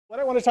What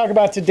I want to talk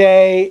about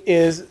today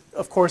is,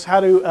 of course, how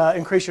to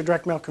increase your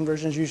direct mail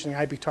conversions using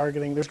IP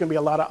targeting. There's going to be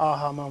a lot of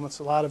aha moments,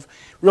 a lot of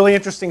really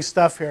interesting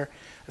stuff here,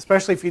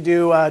 especially if you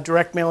do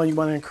direct mail and you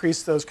want to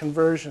increase those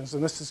conversions,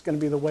 and this is going to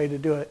be the way to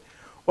do it.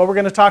 What we're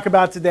going to talk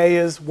about today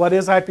is what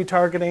is IP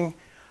targeting,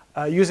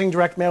 using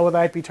direct mail with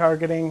IP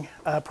targeting,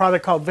 a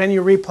product called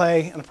Venue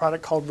Replay, and a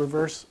product called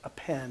Reverse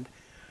Append.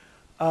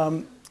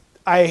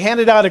 I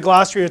handed out a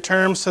glossary of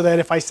terms so that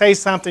if I say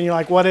something, you're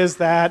like, what is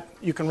that?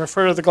 You can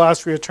refer to the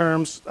glossary of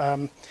terms,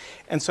 and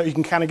so you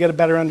can kind of get a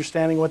better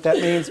understanding of what that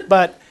means.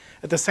 But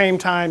at the same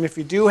time, if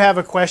you do have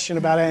a question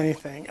about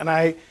anything, and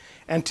I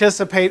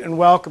anticipate and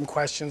welcome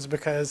questions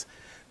because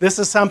this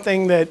is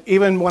something that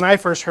even when I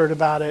first heard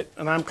about it,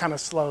 and I'm kind of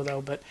slow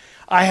though, but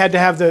I had to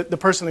have the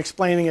person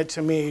explaining it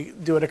to me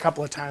do it a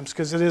couple of times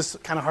because it is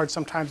kind of hard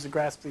sometimes to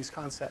grasp these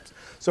concepts.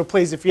 So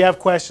please, if you have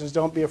questions,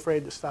 don't be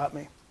afraid to stop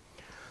me.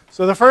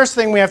 So the first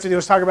thing we have to do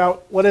is talk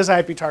about what is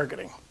IP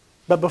targeting.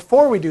 But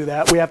before we do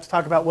that, we have to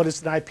talk about what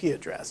is an IP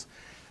address.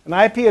 An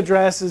IP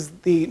address is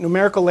the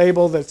numerical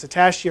label that's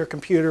attached to your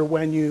computer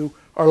when you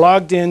are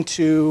logged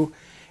into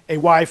a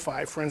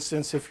Wi-Fi. For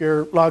instance, if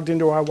you're logged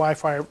into our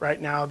Wi-Fi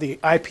right now, the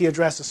IP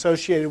address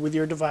associated with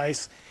your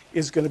device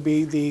is going to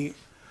be the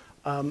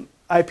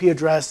IP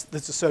address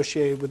that's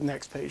associated with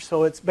NextPage.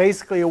 So it's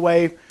basically a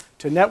way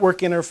to network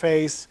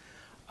interface.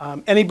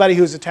 Anybody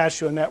who's attached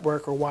to a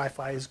network or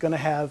Wi-Fi is going to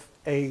have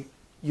a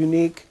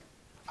unique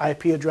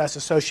IP address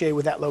associated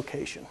with that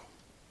location.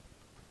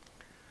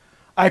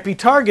 IP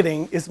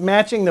targeting is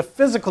matching the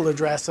physical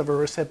address of a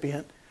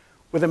recipient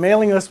with a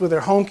mailing list with their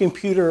home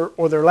computer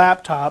or their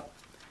laptop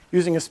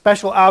using a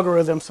special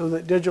algorithm so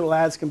that digital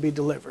ads can be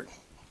delivered.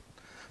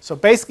 So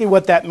basically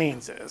what that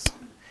means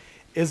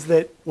is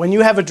that when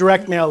you have a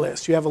direct mail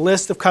list, you have a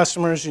list of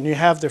customers and you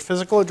have their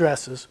physical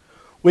addresses,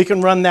 we can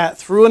run that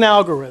through an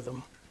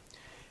algorithm.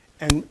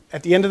 And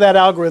at the end of that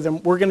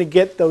algorithm, we're going to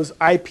get those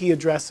IP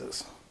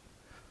addresses.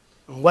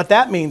 And what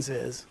that means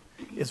is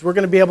we're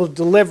going to be able to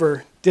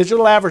deliver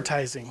digital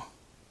advertising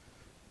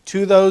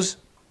to those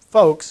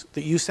folks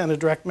that you send a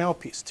direct mail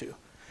piece to.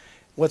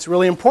 What's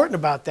really important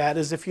about that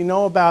is if you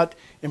know about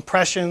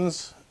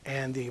impressions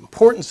and the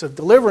importance of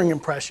delivering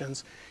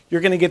impressions,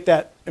 you're going to get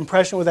that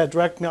impression with that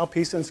direct mail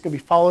piece, and it's going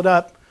to be followed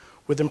up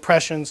with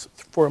impressions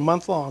for a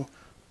month long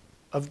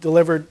of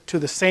delivered to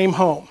the same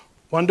home.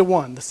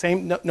 One-to-one, the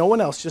same, no one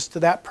else, just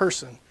to that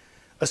person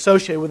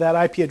associated with that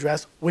IP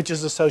address, which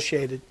is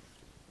associated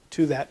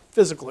to that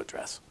physical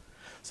address.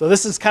 So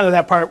this is kind of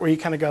that part where you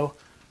kind of go,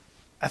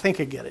 I think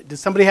I get it. Did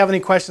somebody have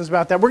any questions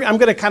about that? I'm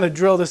going to kind of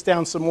drill this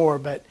down some more,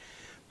 but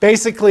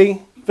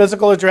basically,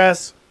 physical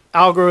address,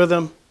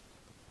 algorithm,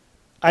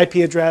 IP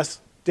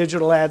address,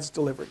 digital ads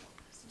delivered.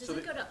 Does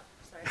it go to,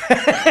 sorry.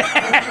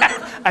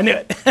 I knew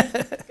it. Go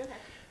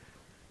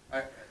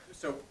ahead.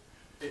 So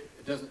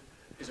it doesn't,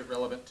 is it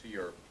relevant to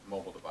your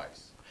mobile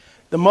device?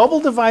 The mobile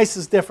device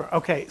is different.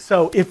 Okay,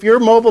 so if your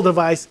mobile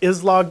device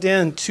is logged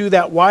in to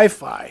that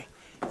Wi-Fi,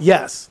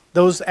 yes,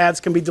 those ads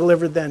can be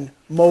delivered then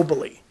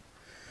mobily.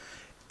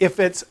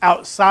 If it's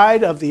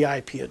outside of the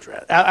IP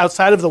address,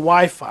 outside of the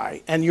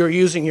Wi-Fi, and you're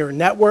using your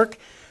network,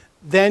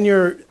 then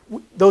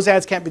those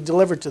ads can't be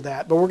delivered to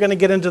that. But we're going to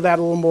get into that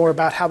a little more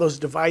about how those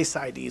device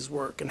IDs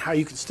work and how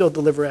you can still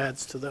deliver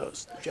ads to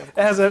those. It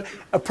has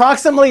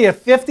approximately a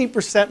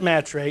 50%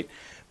 match rate.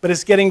 But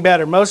it's getting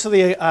better. Most of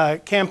the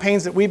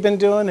campaigns that we've been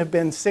doing have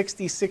been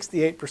 60,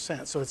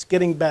 68%, so it's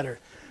getting better.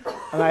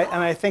 And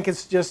I think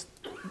it's just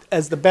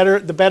as the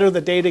better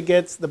the data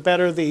gets, the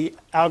better the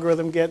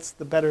algorithm gets,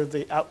 the better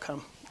the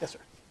outcome. Yes, sir.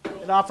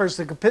 It offers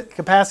the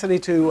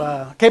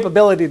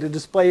capability to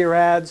display your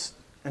ads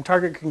and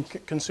target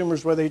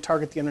consumers where they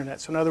target the internet.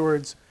 So in other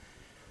words,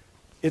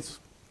 it's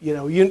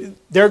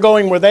they're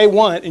going where they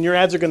want, and your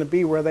ads are going to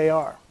be where they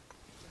are.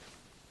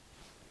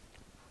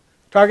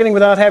 Targeting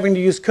without having to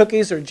use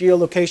cookies or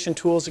geolocation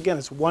tools, again,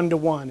 it's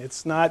one-to-one.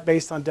 It's not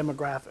based on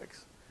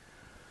demographics.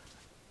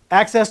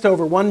 Access to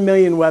over 1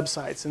 million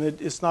websites, and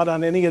it's not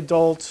on any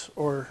adult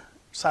or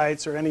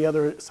sites or any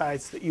other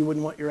sites that you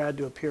wouldn't want your ad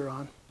to appear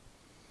on.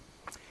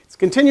 It's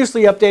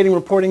continuously updating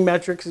reporting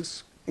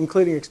metrics,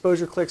 including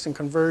exposure, clicks, and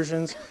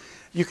conversions.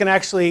 You can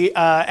actually,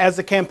 as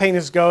the campaign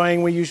is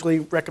going, we usually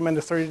recommend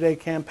a 30-day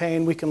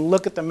campaign. We can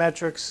look at the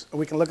metrics, and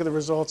we can look at the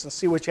results and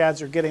see which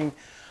ads are getting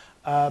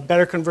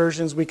better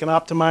conversions. We can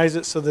optimize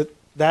it so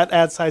that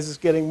ad size is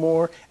getting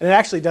more. And it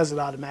actually does it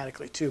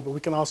automatically too, but we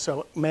can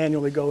also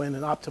manually go in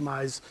and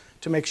optimize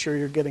to make sure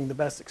you're getting the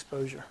best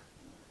exposure.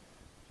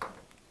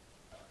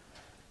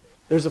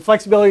 There's a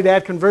flexibility to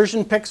add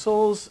conversion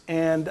pixels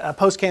and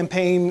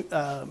post-campaign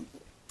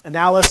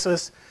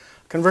analysis.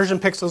 Conversion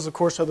pixels, of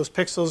course, are those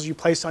pixels you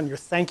place on your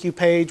thank you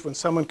page when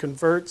someone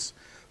converts.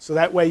 So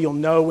that way you'll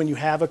know when you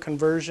have a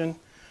conversion.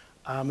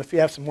 If you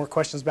have some more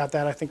questions about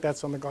that, I think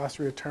that's on the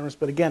glossary of terms.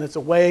 But again, it's a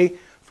way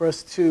for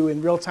us to,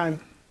 in real time,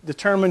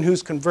 determine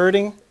who's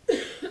converting,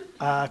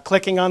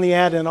 clicking on the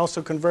ad and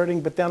also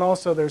converting. But then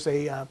also there's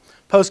a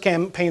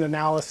post-campaign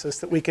analysis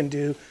that we can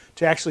do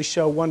to actually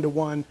show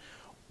one-to-one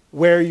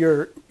where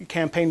your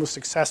campaign was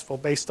successful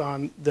based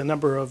on the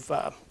number of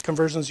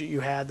conversions that you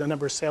had, the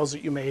number of sales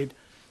that you made,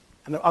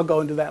 and I'll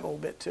go into that in a little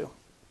bit too.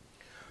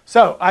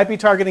 So IP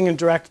targeting and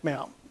direct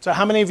mail. So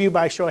how many of you,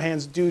 by show of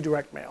hands, do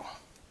direct mail?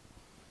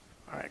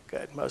 All right,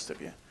 good, most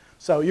of you.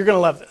 So you're going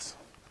to love this.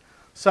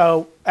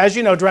 So as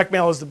you know, direct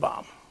mail is the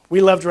bomb.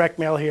 We love direct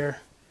mail here.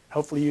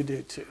 Hopefully you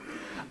do too.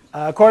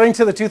 According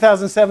to the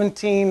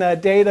 2017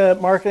 Data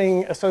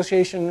Marketing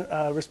Association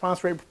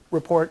response rate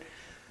report,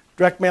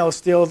 direct mail is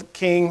still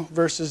king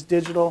versus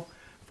digital.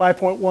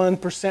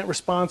 5.1%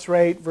 response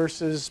rate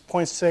versus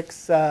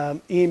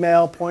 0.6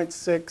 email,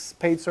 0.6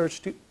 paid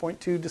search,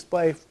 2.2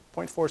 display,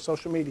 0.4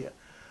 social media.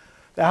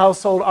 The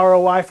household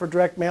ROI for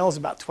direct mail is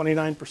about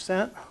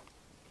 29%.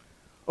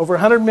 Over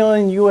 100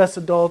 million US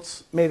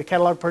adults made a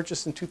catalog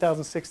purchase in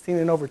 2016,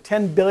 and over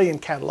 10 billion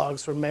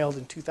catalogs were mailed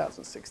in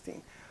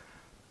 2016.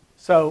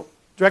 So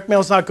direct mail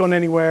is not going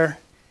anywhere,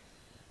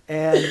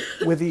 and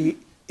with the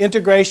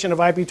integration of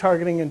IP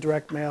targeting and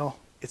direct mail,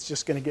 it's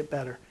just going to get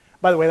better.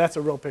 By the way, that's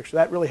a real picture.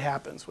 That really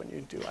happens when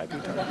you do IP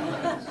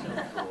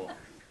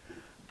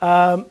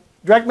targeting.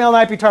 Direct mail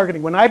and IP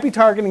targeting. When IP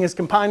targeting is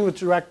combined with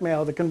direct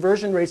mail, the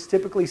conversion rates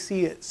typically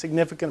see a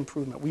significant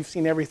improvement. We've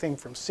seen everything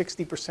from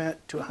 60%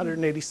 to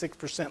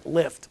 186%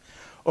 lift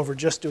over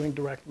just doing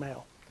direct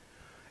mail.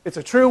 It's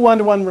a true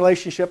one-to-one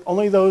relationship.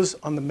 Only those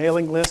on the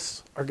mailing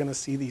lists are going to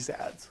see these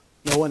ads.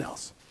 No one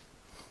else.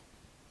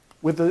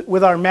 With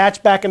our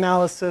matchback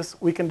analysis,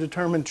 we can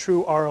determine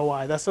true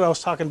ROI. That's what I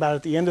was talking about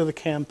at the end of the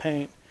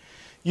campaign.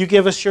 You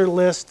give us your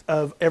list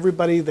of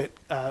everybody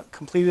that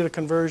completed a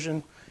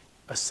conversion,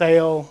 a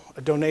sale,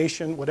 a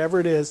donation, whatever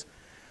it is.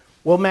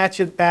 We'll match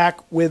it back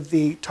with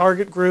the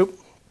target group,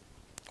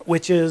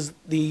 which is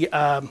the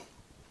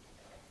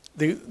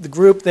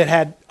group that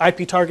had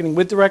IP targeting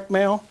with direct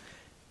mail,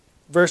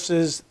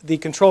 versus the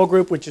control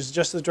group, which is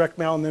just the direct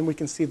mail, and then we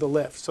can see the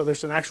lift. So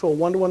there's an actual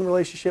one-to-one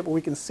relationship where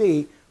we can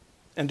see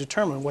and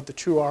determine what the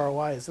true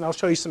ROI is. And I'll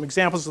show you some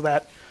examples of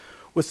that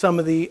with some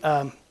of the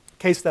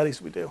case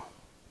studies we do,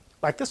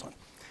 like this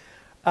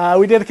one.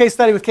 We did a case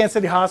study with Kansas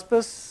City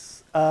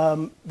Hospice.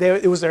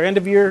 It was their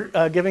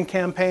end-of-year giving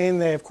campaign.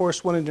 They, of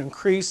course, wanted to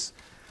increase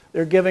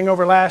their giving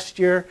over last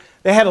year.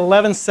 They had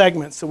 11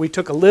 segments, so we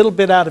took a little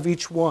bit out of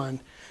each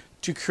one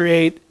to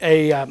create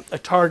a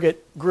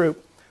target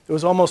group. There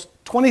was almost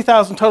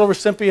 20,000 total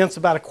recipients.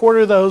 About a quarter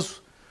of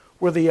those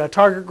were the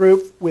target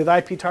group with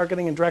IP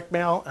targeting and direct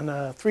mail, and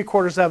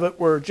 3/4 of it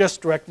were just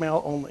direct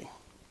mail only.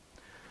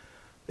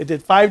 They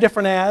did 5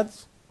 different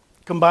ads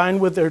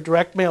combined with their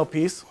direct mail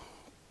piece.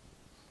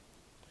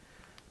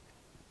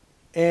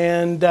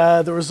 And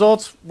the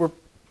results were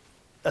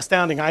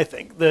astounding, I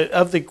think.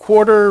 Of the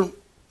quarter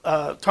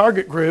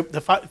target group,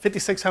 the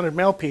 5,600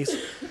 mail piece,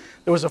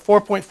 there was a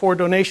 4.4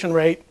 donation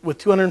rate with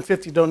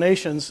 250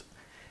 donations.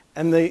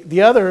 And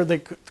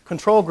the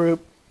control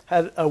group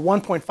had a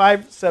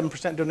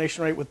 1.57%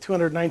 donation rate with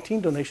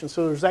 219 donations.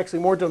 So there's actually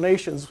more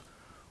donations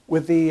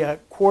with the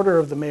quarter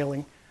of the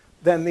mailing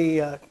than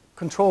the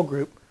control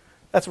group.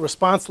 That's a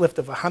response lift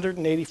of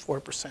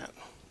 184%.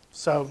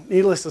 So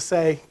needless to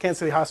say, Kansas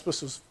City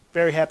Hospice was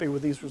very happy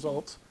with these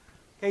results.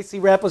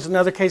 KC Rep was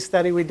another case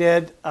study we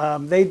did.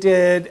 They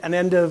did an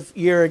end of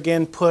year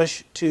again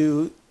push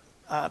to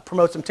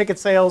promote some ticket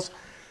sales.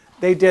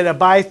 They did a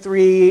buy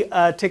 3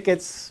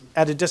 tickets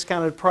at a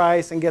discounted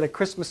price and get a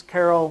Christmas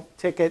Carol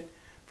ticket,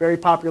 very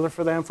popular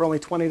for them, for only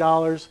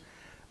 $20.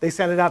 They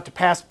sent it out to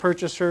past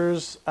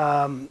purchasers.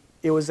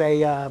 It was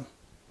the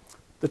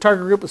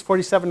target group was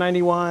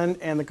 $47.91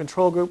 and the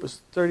control group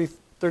was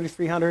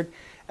 $3,300.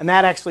 And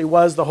that actually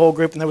was the whole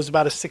group, and there was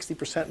about a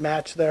 60%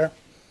 match there.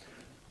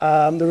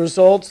 The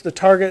results, the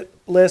target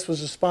list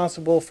was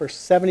responsible for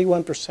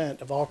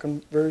 71% of all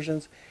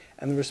conversions,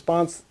 and the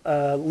response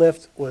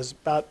lift was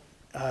about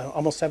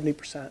almost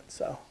 70%.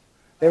 So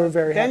they were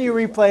very happy. Then you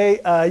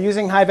replay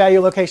using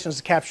high-value locations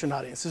to capture an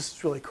audience. This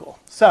is really cool.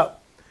 So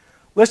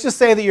let's just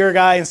say that you're a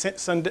guy in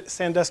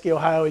Sandusky,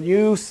 Ohio, and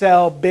you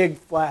sell big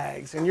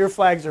flags, and your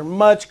flags are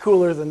much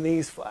cooler than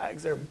these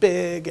flags. They're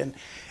big, and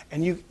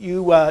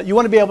you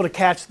want to be able to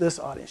catch this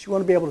audience. You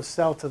want to be able to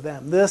sell to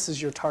them. This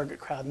is your target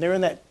crowd, and they're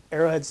in that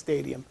Arrowhead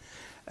Stadium,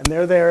 and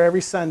they're there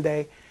every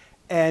Sunday,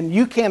 and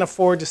you can't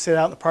afford to sit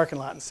out in the parking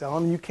lot and sell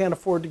them. You can't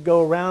afford to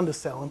go around to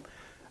sell them.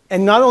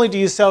 And not only do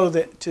you sell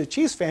to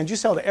Chiefs fans, you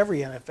sell to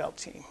every NFL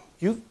team.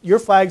 Your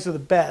flags are the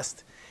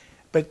best,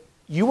 but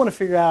you want to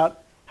figure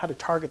out how to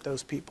target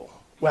those people.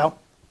 Well,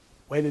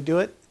 way to do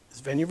it is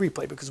venue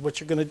replay, because what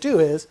you're going to do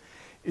is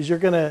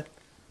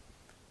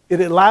it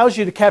allows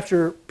you to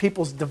capture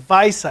people's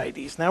device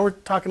IDs. Now we're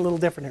talking a little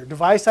different here.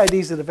 Device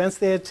IDs at events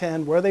they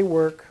attend, where they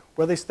work,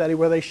 where they study,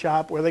 where they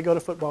shop, where they go to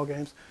football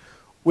games,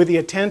 with the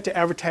intent to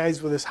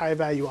advertise with this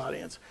high-value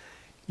audience.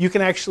 You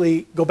can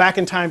actually go back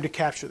in time to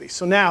capture these.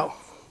 So now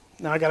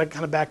I got to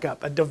kind of back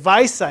up. A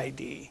device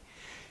ID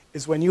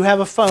is when you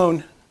have a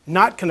phone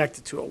not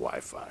connected to a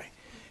Wi-Fi.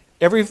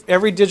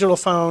 Every digital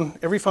phone,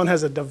 every phone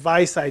has a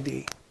device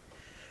ID.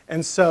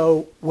 And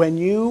so when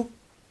you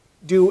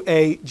do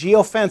a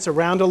geofence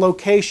around a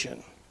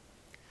location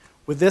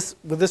with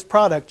this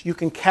product, you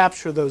can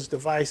capture those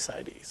device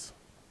IDs.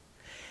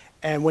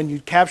 And when you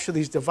capture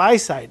these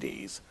device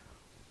IDs,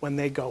 when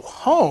they go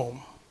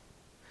home,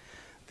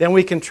 then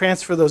we can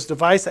transfer those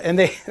devices, and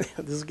they,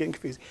 this is getting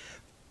confusing,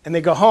 and they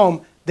go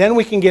home, then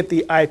we can get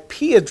the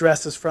IP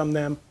addresses from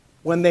them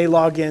when they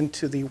log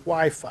into the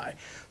Wi-Fi.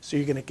 So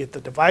you're going to get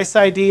the device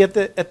ID at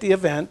the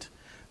event,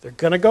 they're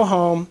going to go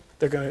home,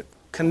 they're going to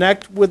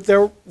connect with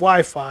their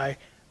Wi-Fi,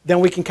 then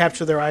we can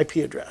capture their IP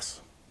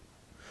address.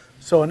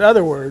 So in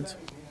other words,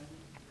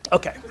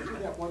 okay.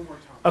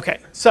 Okay,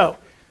 so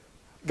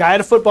guy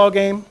at a football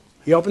game,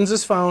 he opens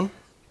his phone,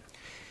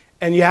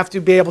 and you have to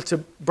be able to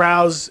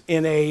browse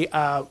in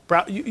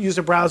use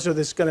a browser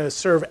that's going to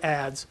serve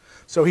ads.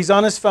 So he's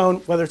on his phone,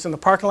 whether it's in the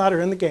parking lot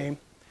or in the game.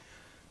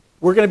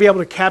 We're going to be able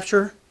to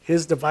capture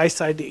his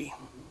device ID.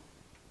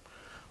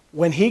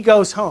 When he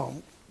goes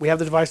home, we have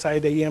the device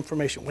ID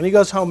information. When he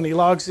goes home and he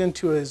logs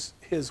into his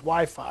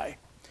Wi-Fi,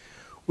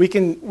 we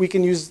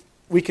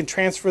can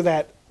transfer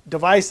that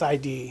device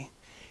ID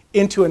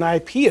into an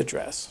IP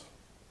address.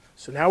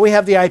 So now we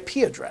have the IP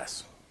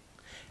address.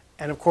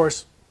 And of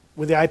course,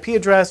 with the IP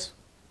address,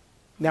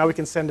 now we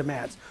can send him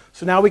ads.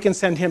 So now we can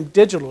send him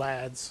digital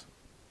ads.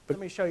 But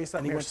let me show you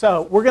something here.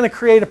 So we're going to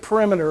create a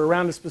perimeter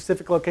around a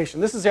specific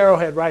location. This is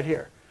Arrowhead right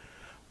here.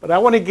 But I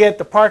want to get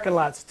the parking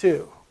lots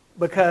too,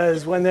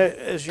 because when they're,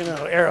 as you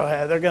know,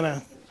 Arrowhead, they're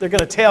going to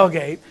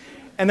tailgate,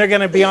 and they're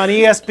going to be on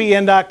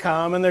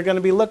ESPN.com, and they're going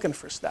to be looking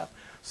for stuff.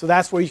 So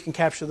that's where you can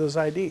capture those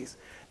IDs.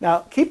 Now,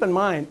 keep in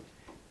mind,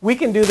 we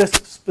can do this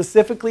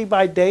specifically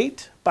by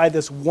date, by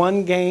this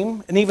one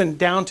game, and even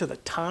down to the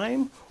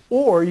time.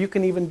 Or you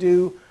can even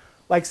do,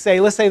 like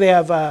let's say they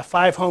have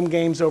 5 home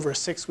games over a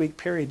 6-week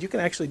period. You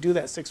can actually do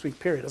that 6-week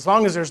period. As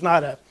long as there's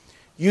not a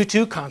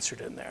U2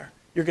 concert in there,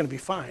 you're going to be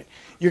fine.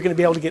 You're going to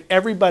be able to get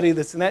everybody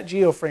that's in that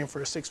geo frame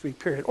for a 6-week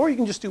period. Or you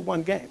can just do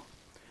one game.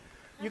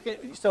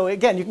 So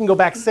again, you can go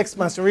back 6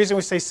 months. The reason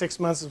we say 6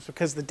 months is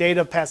because the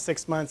data past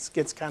 6 months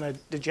gets kind of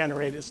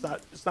degenerated.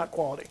 It's not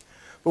quality.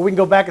 But we can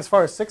go back as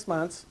far as 6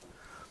 months.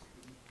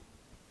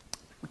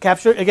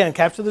 Capture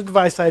the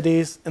device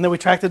IDs, and then we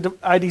track the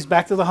IDs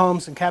back to the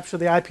homes and capture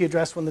the IP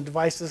address when the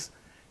devices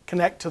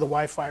connect to the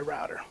Wi-Fi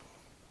router.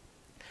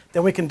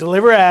 Then we can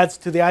deliver ads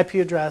to the IP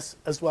address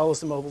as well as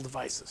the mobile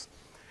devices.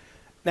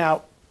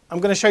 Now, I'm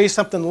going to show you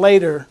something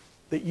later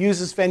that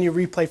uses Venue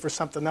Replay for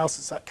something else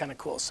that's kind of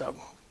cool. So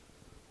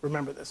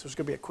remember this. There's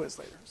going to be a quiz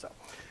later. So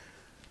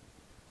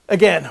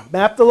again,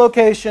 map the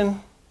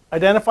location,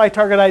 identify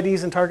target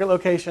IDs and target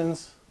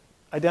locations,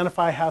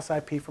 identify house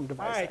IP from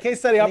device. All right, case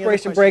study,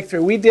 Operation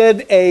Breakthrough. We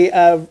did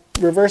a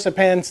reverse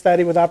append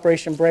study with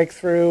Operation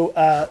Breakthrough.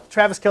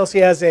 Travis Kelsey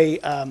has a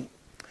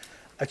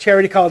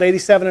charity called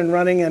 87 and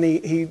Running, and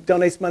he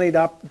donated money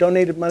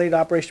to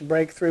Operation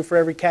Breakthrough. For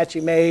every catch he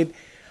made,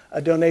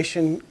 a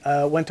donation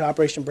went to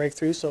Operation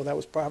Breakthrough, so that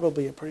was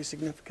probably a pretty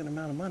significant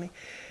amount of money.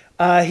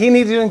 He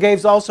needed to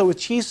engage also with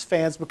Chiefs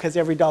fans because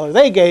every dollar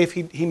they gave,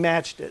 he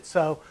matched it.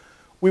 So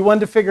we wanted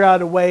to figure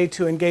out a way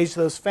to engage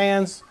those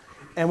fans.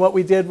 And what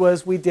we did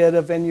was we did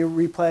a Venue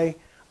Replay.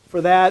 For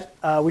that,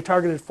 we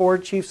targeted 4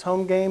 Chiefs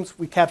home games.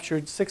 We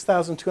captured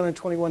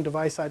 6,221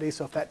 device IDs,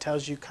 so if that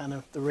tells you kind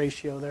of the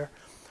ratio there.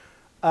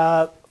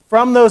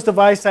 From those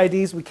device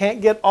IDs, we can't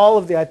get all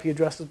of the IP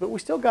addresses, but we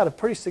still got a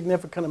pretty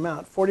significant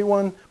amount.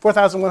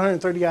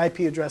 4,130 IP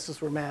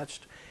addresses were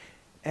matched.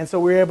 And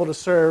so we were able to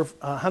serve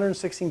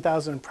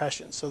 116,000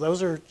 impressions. So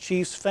those are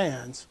Chiefs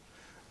fans.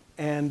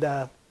 And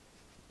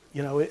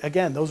you know,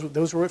 again,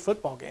 those were at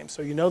football games,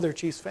 so you know they're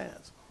Chiefs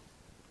fans.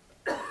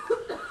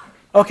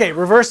 Okay,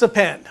 reverse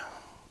append.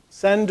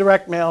 Send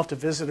direct mail to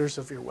visitors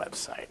of your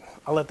website.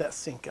 I'll let that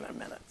sink in a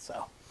minute.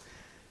 So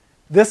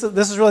this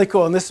is really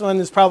cool, and this one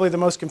is probably the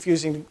most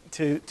confusing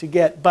to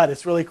get, but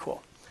it's really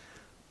cool.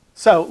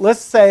 So let's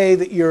say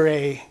that you're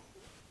a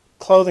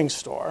clothing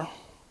store,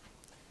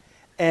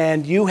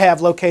 and you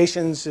have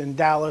locations in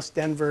Dallas,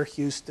 Denver,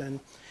 Houston,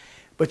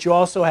 but you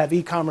also have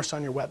e-commerce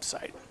on your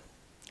website.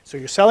 So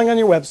you're selling on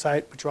your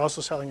website, but you're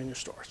also selling in your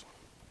stores.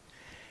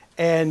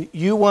 And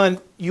you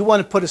want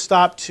to put a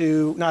stop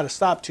to, not a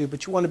stop to,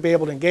 but you want to be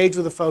able to engage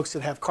with the folks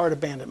that have cart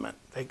abandonment.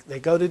 They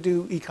go to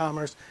do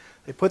e-commerce,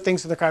 they put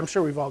things in their cart. I'm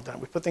sure we've all done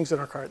it. We put things in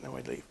our cart and then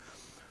we leave.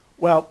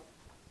 Well,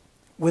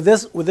 with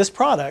this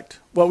product,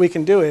 what we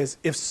can do is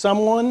if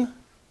someone,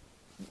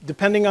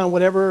 depending on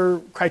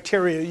whatever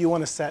criteria you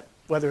want to set,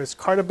 whether it's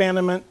cart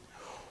abandonment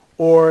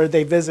or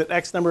they visit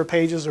X number of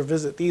pages or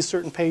visit these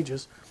certain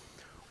pages,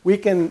 we'll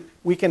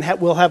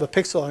have a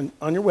pixel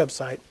on your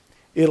website.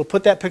 It'll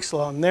put that pixel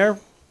on their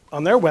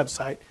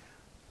website.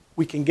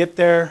 We can get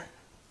their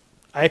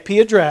IP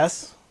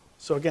address.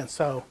 So again,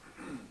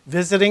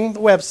 visiting the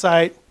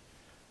website,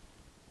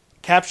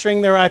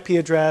 capturing their IP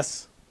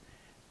address,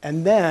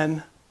 and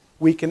then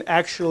we can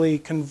actually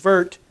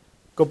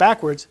go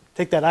backwards,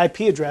 take that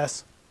IP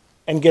address,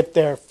 and get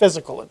their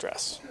physical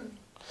address.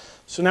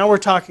 So now we're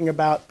talking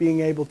about being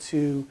able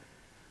to,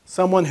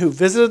 someone who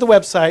visited the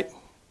website,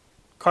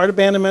 cart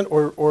abandonment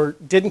or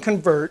didn't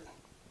convert,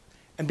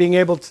 and being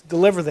able to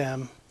deliver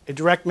them a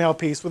direct mail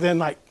piece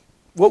within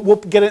we'll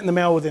get it in the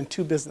mail within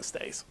 2 business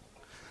days.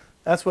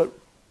 That's what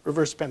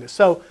reverse append is.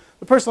 So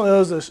the person that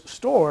owns the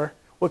store,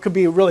 what could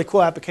be a really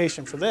cool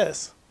application for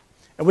this,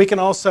 and we can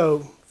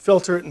also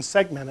filter it and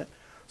segment it.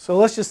 So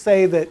let's just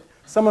say that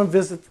someone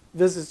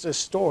visits a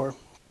store,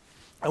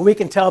 and we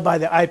can tell by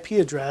the IP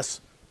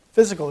address,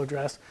 physical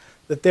address,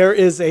 that there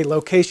is a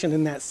location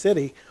in that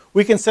city.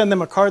 We can send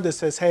them a card that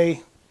says,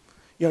 hey,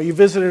 you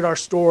visited our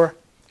store.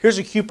 Here's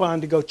a coupon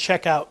to go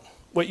check out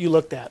what you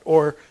looked at,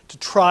 or to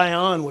try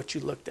on what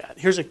you looked at.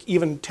 Here's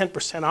even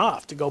 10%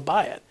 off to go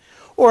buy it.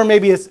 Or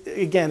maybe it's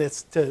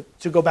to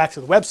go back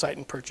to the website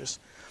and purchase.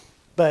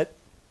 But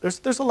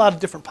there's a lot of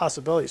different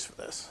possibilities for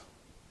this.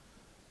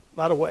 A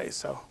lot of ways.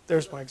 So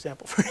there's my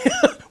example for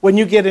you. When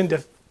you get into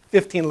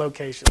 15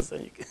 locations,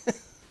 then you can.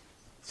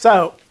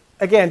 So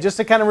again, just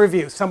to kind of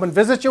review, someone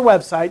visits your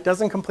website,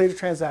 doesn't complete a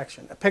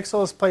transaction. A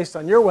pixel is placed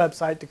on your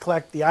website to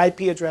collect the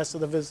IP address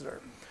of the visitor.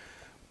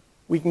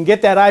 We can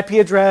get that IP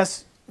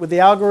address with the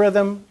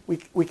algorithm.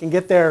 We can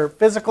get their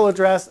physical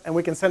address, and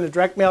we can send a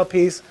direct mail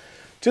piece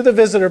to the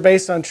visitor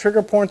based on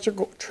trigger points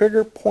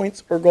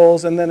or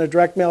goals, and then a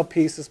direct mail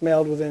piece is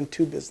mailed within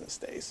 2 business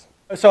days.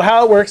 So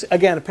how it works,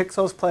 again, a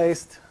pixel is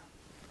placed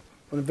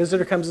when a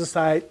visitor comes to the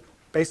site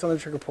based on the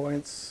trigger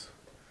points.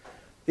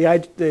 The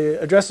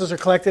addresses are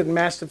collected and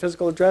matched to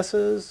physical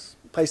addresses,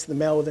 placed in the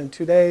mail within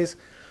 2 days.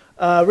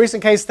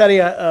 Recent case study,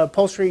 a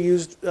upholstery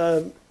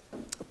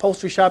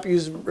shop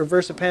used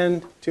reverse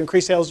append to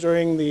increase sales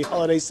during the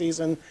holiday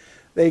season.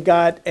 They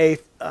got a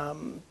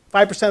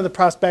 5% of the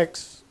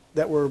prospects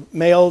that were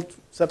mailed,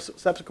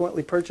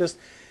 subsequently purchased,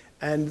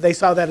 and they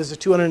saw that as a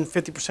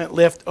 250%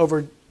 lift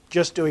over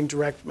just doing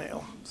direct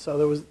mail.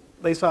 So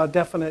they saw a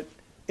definite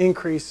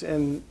increase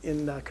in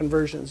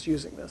conversions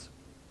using this.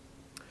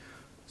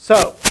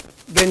 So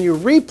then you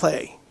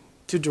replay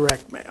to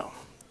direct mail.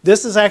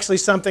 This is actually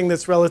something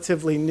that's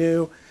relatively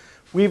new.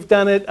 We've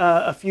done it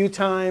a few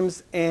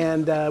times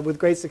and with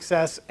great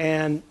success,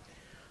 and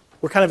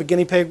we're kind of a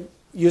guinea pig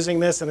using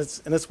this, and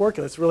it's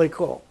working. It's really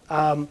cool.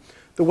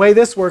 The way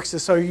this works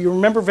is, so you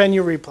remember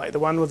venue replay, the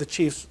one with the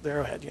Chiefs, the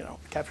arrowhead,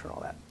 capturing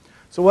all that.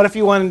 So what if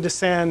you wanted to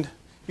send,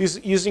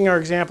 using our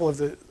example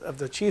of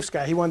the Chiefs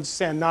guy, he wanted to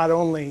send not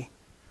only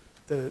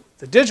the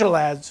digital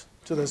ads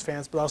to those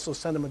fans, but also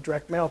send them a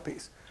direct mail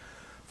piece.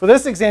 For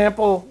this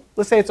example,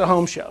 let's say it's a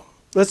home show.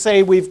 Let's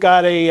say we've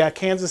got a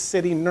Kansas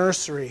City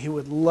nursery who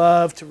would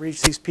love to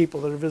reach these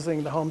people that are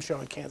visiting the home show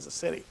in Kansas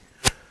City.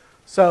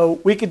 So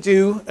we could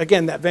do,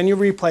 again, that venue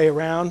replay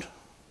around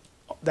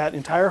that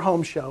entire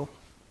home show,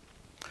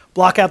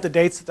 block out the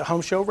dates that the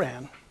home show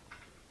ran,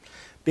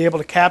 be able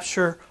to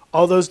capture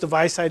all those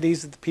device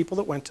IDs of the people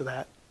that went to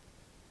that,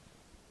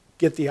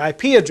 get the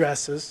IP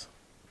addresses.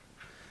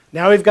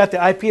 Now we've got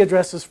the IP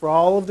addresses for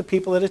all of the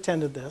people that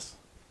attended this,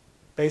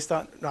 based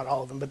on, not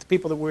all of them, but the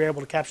people that we were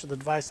able to capture the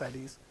device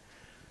IDs.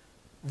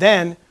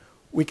 Then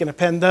we can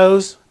append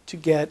those to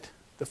get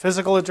the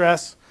physical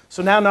address.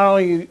 So now not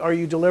only are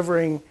you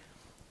delivering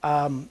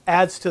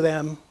ads to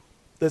them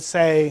that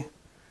say,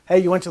 hey,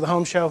 you went to the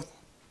home show,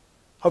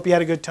 hope you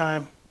had a good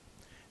time.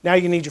 Now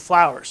you need your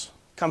flowers.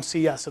 Come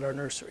see us at our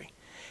nursery.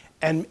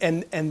 And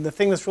the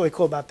thing that's really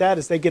cool about that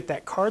is they get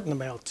that card in the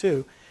mail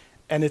too,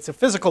 and it's a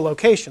physical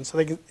location. So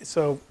they can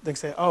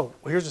say, oh,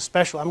 well, here's a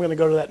special. I'm going to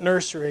go to that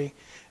nursery.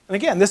 And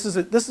again, this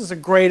is a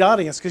great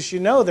audience because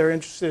they're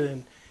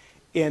interested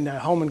in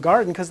home and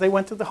garden because they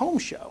went to the home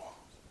show.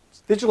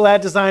 Digital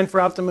ad design for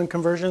optimum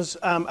conversions.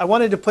 I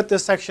wanted to put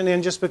this section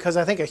in just because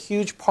I think a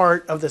huge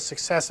part of the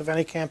success of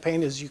any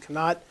campaign is you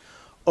cannot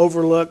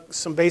overlook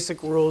some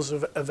basic rules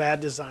of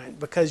ad design,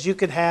 because you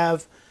could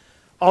have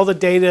all the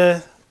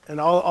data and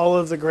all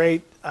of the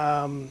great,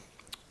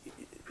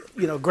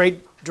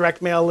 great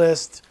direct mail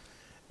list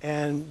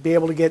and be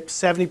able to get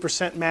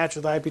 70% match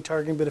with IP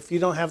targeting, but if you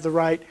don't have the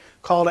right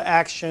call to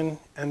action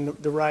and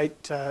the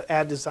right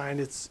ad design,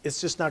 it's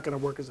just not going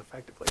to work as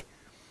effectively.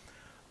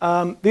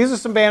 These are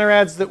some banner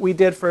ads that we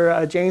did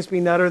for James B.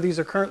 Nutter. These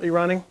are currently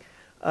running.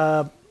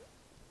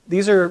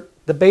 These are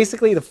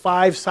basically the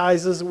 5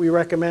 sizes that we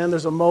recommend.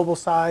 There's a mobile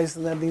size,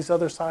 and then these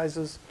other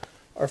sizes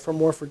are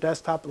more for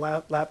desktop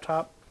and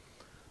laptop.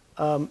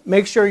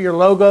 Make sure your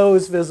logo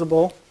is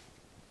visible.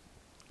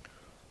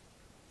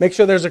 Make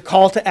sure there's a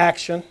call to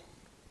action,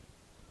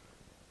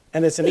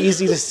 and it's an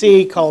easy to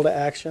see call to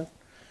action.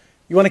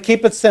 You want to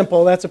keep it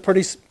simple. That's a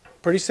pretty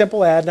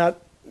simple ad, not,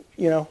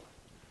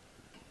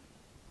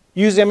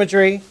 use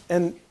imagery.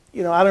 And,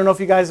 I don't know if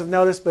you guys have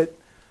noticed, but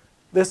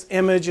this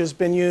image has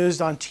been used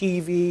on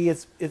TV.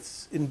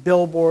 It's in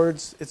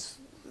billboards.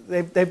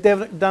 They've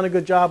done a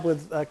good job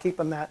with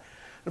keeping that.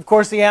 And of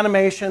course, the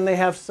animation, they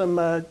have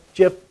some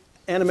GIF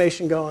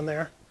animation going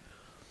there.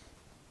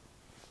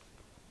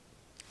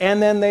 And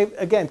then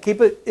again,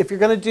 keep it, if you're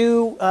going to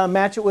do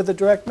match it with a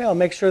direct mail,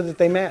 make sure that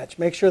they match.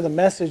 Make sure the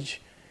message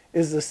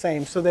is the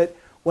same so that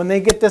when they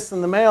get this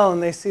in the mail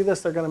and they see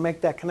this, they're going to make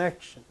that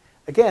connection.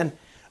 Again,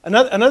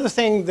 another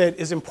thing that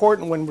is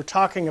important when we're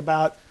talking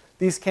about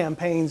these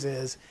campaigns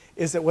is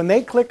that when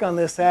they click on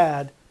this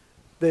ad,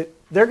 that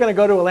they're going to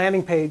go to a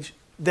landing page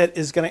that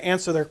is going to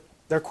answer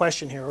their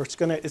question here, or it's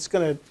going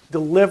to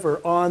deliver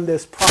on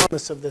this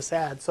promise of this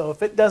ad. So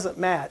if it doesn't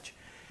match,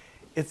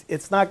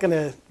 it's not going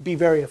to be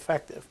very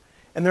effective.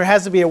 And there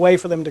has to be a way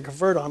for them to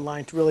convert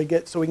online to really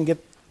get, so we can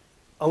get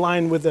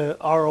aligned with the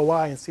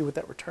ROI and see what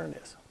that return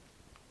is.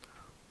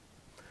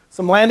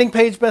 Some landing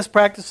page best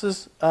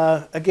practices.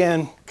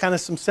 Again, kind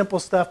of some simple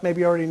stuff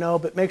maybe you already know,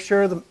 but make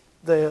sure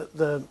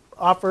the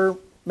offer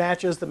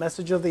matches the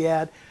message of the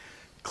ad.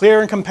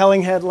 Clear and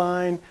compelling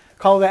headline.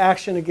 Call to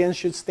action, again,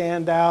 should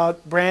stand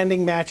out.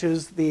 Branding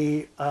matches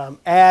the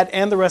ad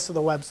and the rest of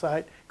the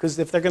website, because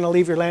if they're going to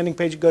leave your landing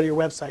page and go to your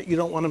website, you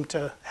don't want them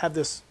to have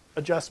this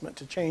adjustment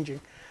to changing.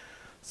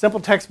 Simple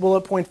text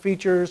bullet point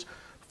features.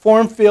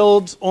 Form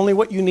fields, only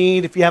what you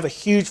need. If you have a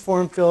huge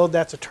form field,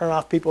 that's a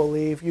turn-off, people will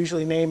leave.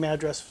 Usually name,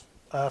 address,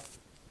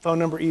 phone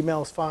number,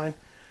 email is fine.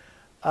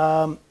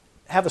 Have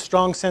a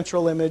strong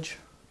central image.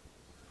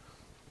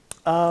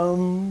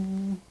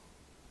 And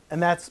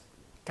that's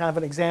kind of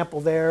an example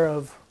there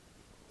of,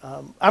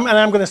 I'm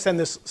going to send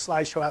this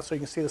slideshow out so you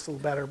can see this a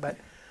little better. But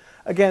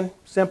again,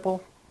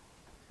 simple.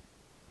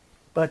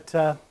 But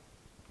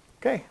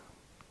okay,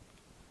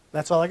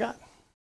 that's all I got.